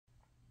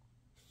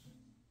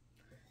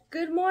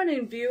Good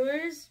morning,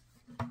 viewers.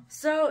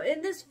 So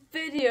in this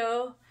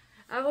video,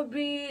 I will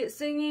be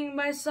singing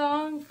my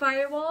song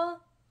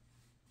Firewall,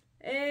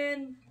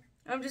 and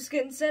I'm just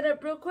getting set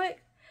up real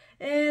quick.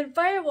 And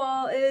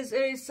Firewall is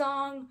a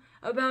song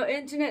about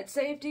internet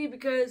safety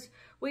because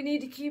we need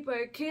to keep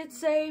our kids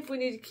safe, we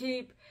need to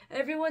keep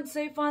everyone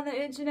safe on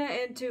the internet,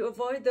 and to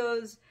avoid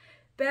those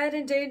bad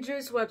and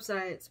dangerous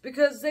websites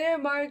because they are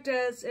marked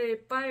as a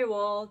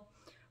firewall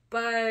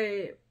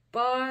by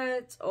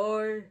bots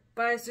or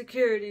by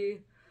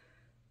security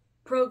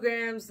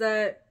programs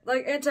that,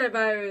 like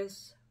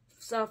antivirus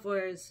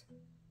softwares,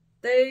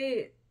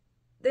 they're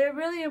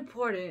really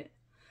important.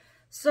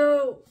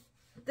 So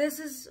this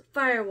is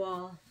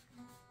Firewall.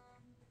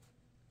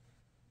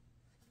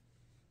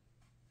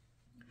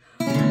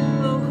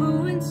 Oh,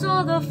 who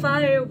installed the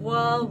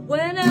firewall?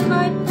 When am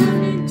I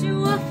turned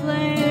into a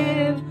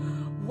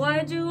flame?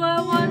 Why do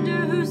I wonder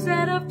who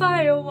set up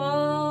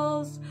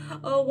firewalls?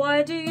 Oh,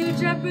 why do you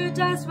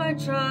jeopardize my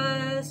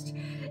trust?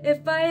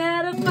 If I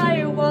had a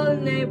firewall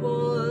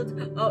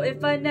enabled, oh,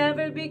 if I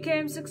never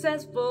became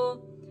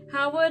successful,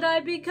 how would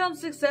I become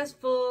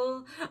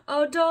successful?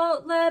 Oh,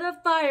 don't let a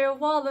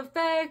firewall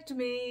affect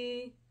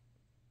me.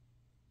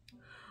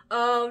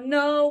 Oh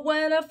no,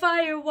 when a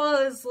firewall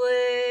is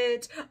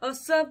lit, oh,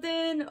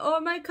 something or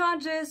my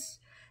conscience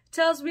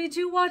tells me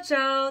to watch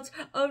out.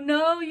 Oh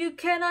no, you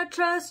cannot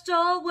trust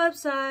all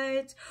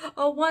websites.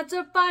 Oh, once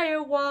a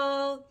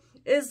firewall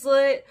is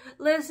lit,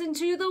 listen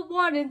to the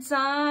warning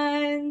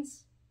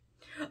signs.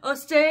 Oh,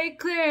 stay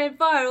clear and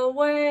far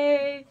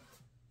away.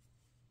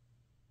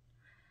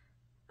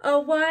 Oh,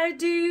 why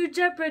do you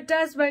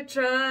jeopardize my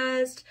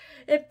trust?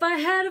 If I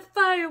had a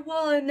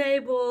firewall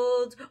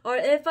enabled, or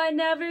if I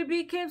never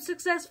became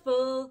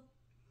successful,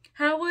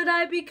 how would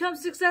I become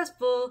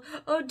successful?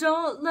 Oh,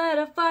 don't let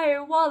a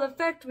firewall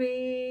affect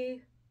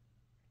me.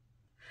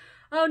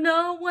 Oh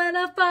no, when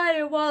a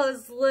firewall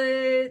is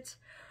lit,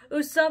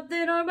 oh,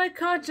 something or my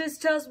conscience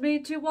tells me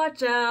to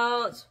watch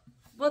out.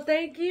 Well,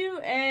 thank you,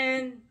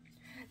 and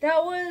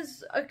that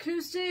was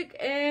acoustic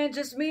and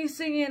just me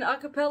singing a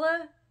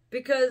cappella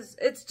because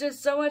it's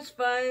just so much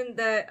fun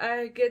that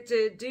I get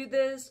to do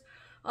this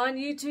on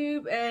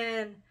YouTube.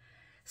 And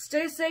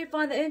stay safe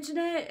on the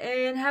internet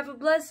and have a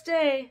blessed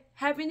day.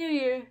 Happy New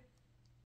Year.